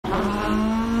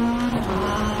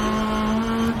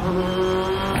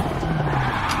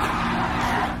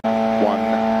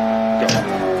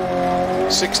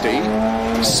60,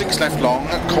 6 left long,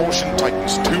 caution,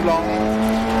 tightens 2 long,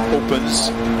 opens,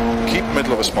 keep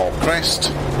middle of a small crest,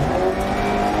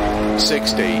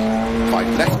 60,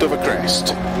 5 left of a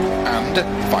crest, and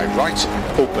 5 right,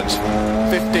 opens,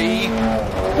 50,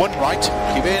 1 right,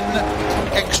 keep in,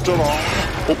 extra long,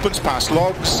 opens past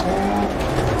logs,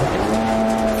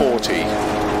 40,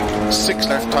 6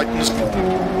 left, tightens,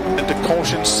 into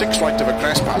caution, 6 right of a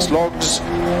crest past logs,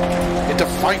 into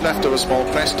 5 left of a small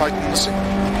crest, tightens,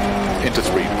 into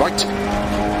 3 right,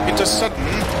 into sudden,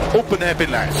 open hairpin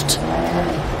left,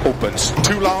 opens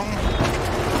 2 long,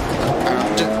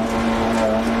 and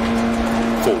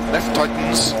 4 left,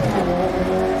 tightens,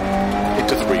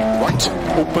 into 3 right,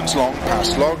 opens long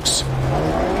past logs,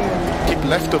 keep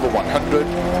left over 100,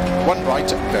 1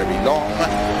 right, very long,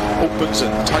 opens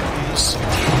and tightens,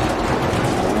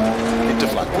 into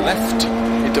flat left,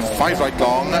 into 5 right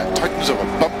long, tightens over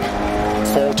bump,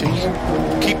 40,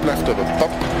 keep left over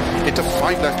bump, into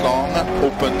 5 left long,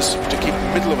 opens to keep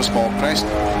middle of a small crest,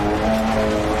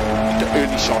 into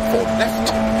early shot 4 left,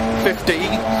 50,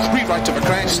 3 right of a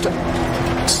crest,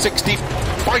 60,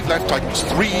 5 left, tightens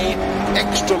 3,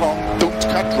 extra long, don't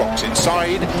cut, rocks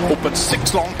inside, opens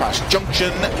 6 long past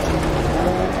junction,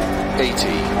 80,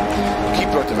 keep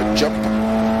right of a jump,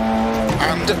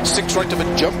 and 6 right of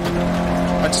a jump,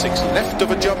 and 6 left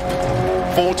of a jump,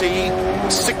 40,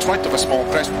 6 right of a small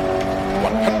crest,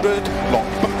 100, long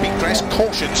bumpy crest,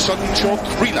 caution, sudden short,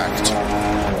 3 left,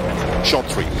 short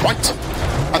 3 right,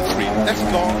 and 3 left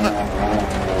long,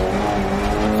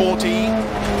 40,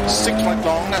 6 right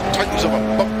long, tightens of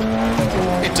a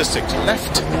bump, into 6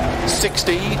 left,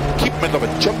 60, keep middle of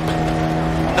a jump,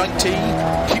 90,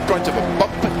 keep right of a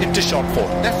bump, into short 4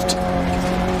 left,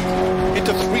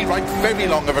 into 3 right, very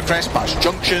long of a crest, past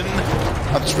junction,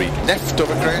 and 3 left of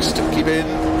a crest, keep in,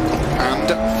 and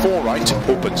 4 right,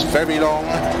 opens very long,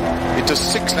 into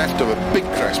 6 left of a big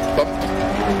crest bump,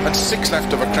 and 6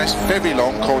 left of a crest, very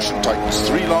long, caution, tightens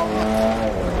 3 long,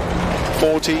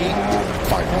 40,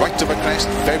 5 right of a crest,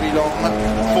 very long,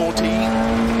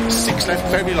 40, 6 left,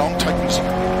 very long, tightens,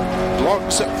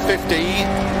 logs, 50,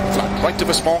 flat right of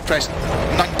a small crest,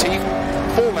 90,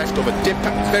 4 left of a dip,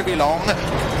 very long,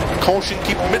 caution,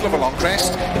 keep middle of a long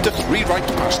crest, into 3 right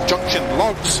past junction,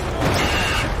 logs,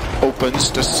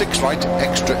 opens to 6 right,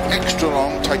 extra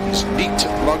long, tightens neat,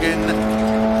 log in,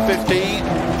 50,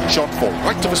 short 4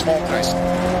 right of a small crest,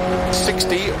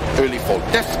 60, early 4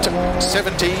 left,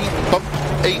 70, bump,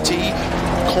 80,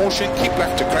 caution, keep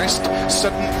left to crest,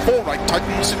 sudden 4 right,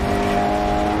 tightens,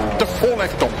 to 4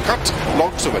 left, don't cut,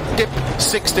 logs of a dip,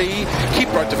 60,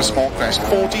 keep right of a small crest,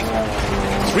 40,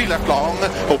 3 left long,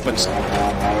 opens,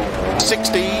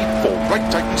 60, 4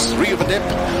 right, tightens, 3 of a dip,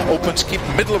 opens, keep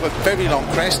middle of a very long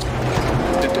crest,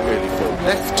 into early 4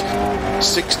 left,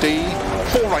 60,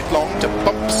 4 right long to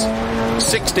bumps,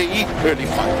 60, early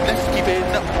 5 left, keep in,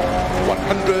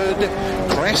 100,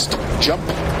 crest, jump,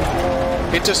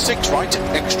 into 6 right,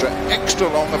 extra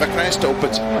long of a crest,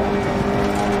 opens,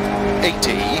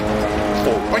 80,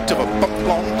 4 right of a bump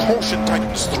long, caution,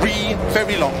 tightens 3,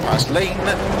 very long past lane,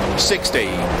 60,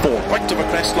 4 right of a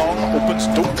crest long, opens,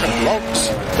 don't cut logs,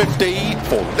 50,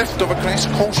 4 left of a crest,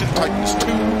 caution, tightens 2,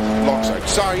 logs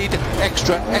outside,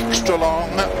 extra long,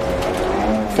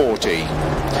 40,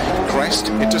 crest,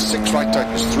 into 6 right,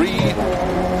 tightens 3,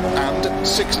 and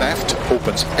 6 left,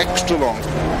 opens, extra long,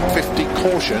 50,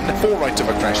 caution, 4 right of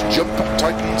a crest, jump,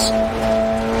 tightens,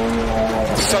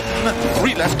 sudden,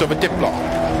 3 left of a dip long,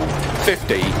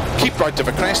 50, keep right of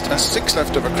a crest, and 6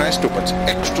 left of a crest, opens,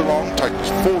 extra long, tightens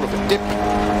 4 of a dip,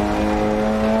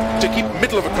 to keep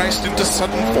middle of a crest, into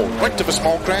sudden, 4 right of a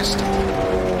small crest,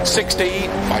 60,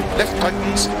 5 left,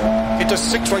 tightens, into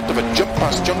 6 right of a jump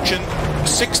past junction,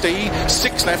 60,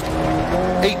 6 left,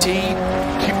 80,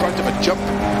 keep right of a jump,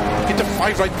 into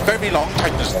 5 right, very long,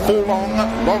 tightens 4 long,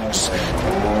 logs,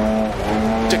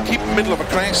 to keep middle of a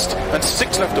crest, and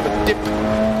 6 left of a dip,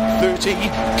 30,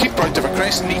 keep right of a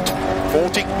crest, neat,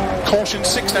 40, caution,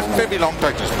 6 left, very long,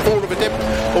 tightens 4 of a dip,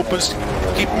 opens,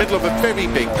 keep middle of a very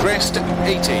big crest,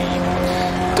 80,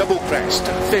 double crest,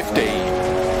 50,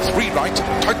 3 right,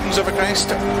 tightens of a crest,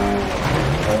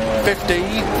 50,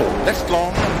 4 left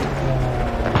long,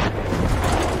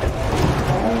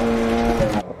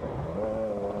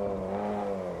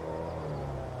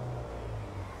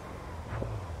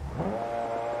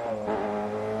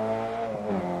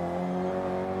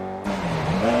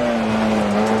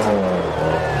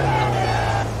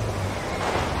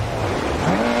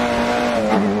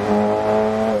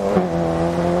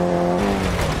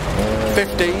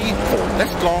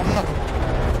 left long,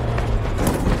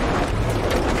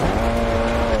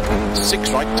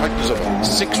 6 right, tightens over,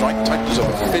 6 right, tightens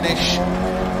over, finish,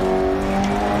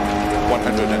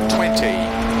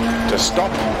 120 to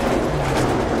stop.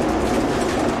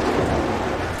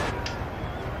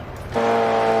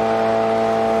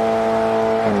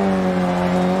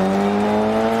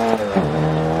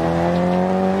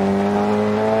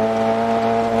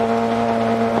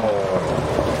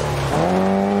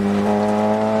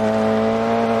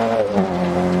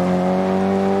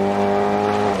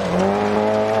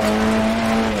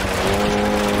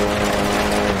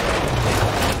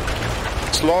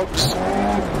 Slogs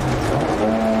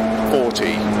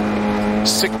 40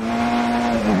 6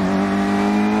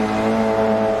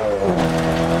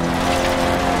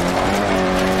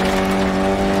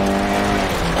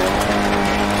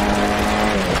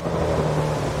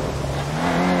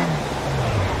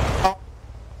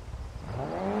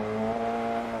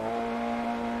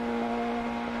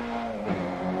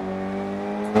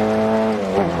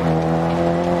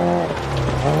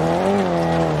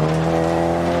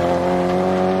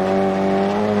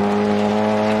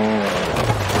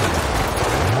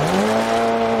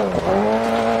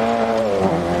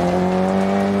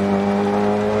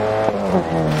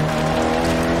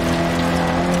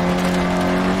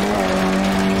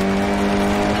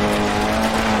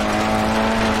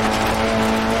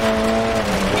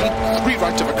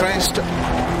 right of a crest,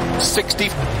 60,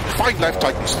 5 left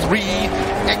tightens 3,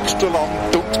 extra long,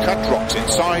 don't cut, rocks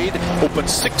inside, open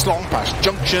 6 long past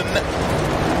junction,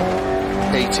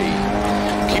 80,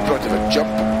 keep right of a jump,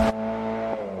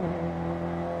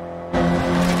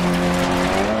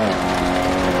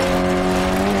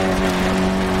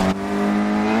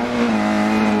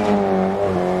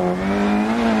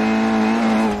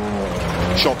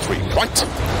 short 3 right,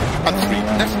 and 3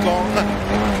 left long,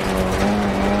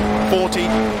 40,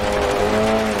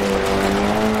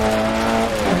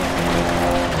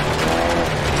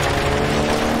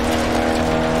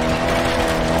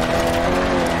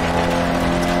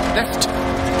 left,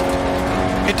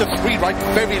 into 3 right,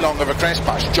 very long of a crest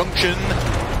past junction,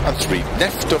 and 3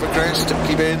 left of a crest,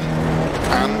 keep in,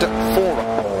 and 4 right.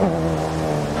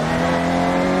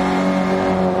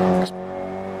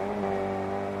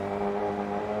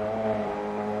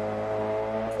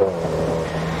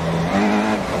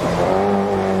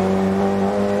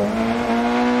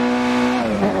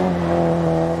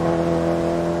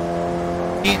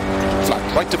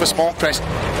 Flat right of a small crest,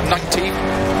 90.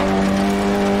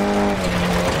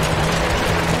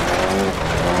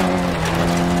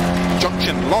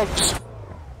 Junction logs.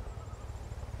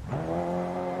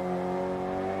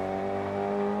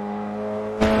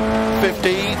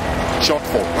 Short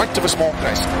 4 right of a small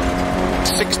crest,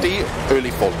 60, early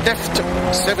 4 left,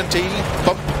 70,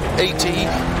 bump, 80,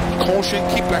 caution,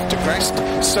 keep left to crest,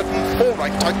 sudden 4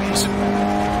 right tightens,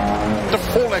 the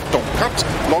 4 left don't cut,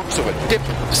 logs of a dip,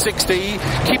 60,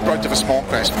 keep right of a small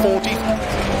crest, 40,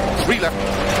 3 left.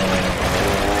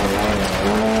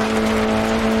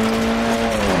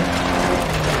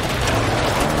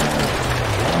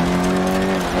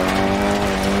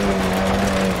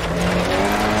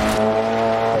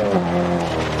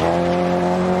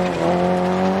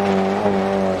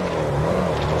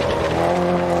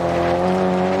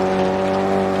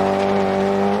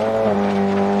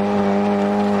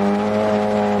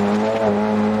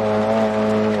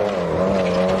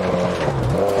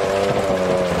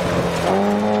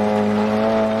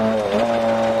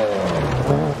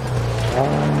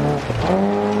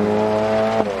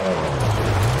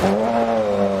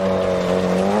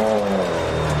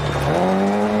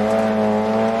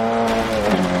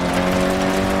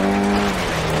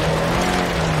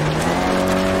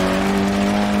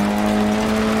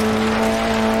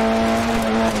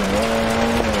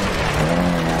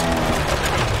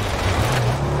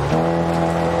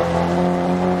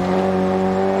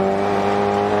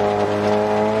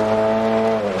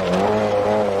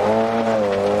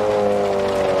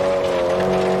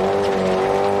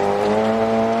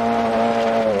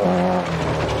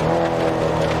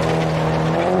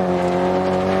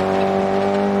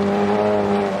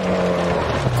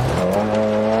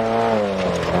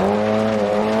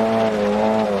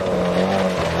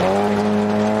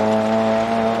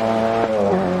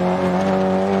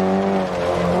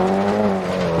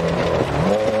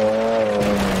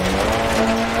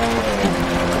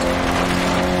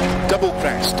 Double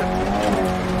crest,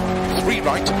 3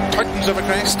 right, tightens of a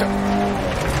crest,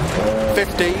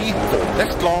 50, 4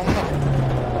 left long,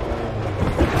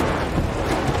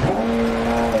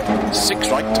 6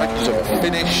 right, tightens of a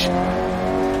finish,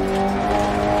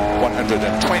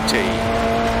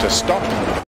 120 to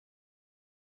stop.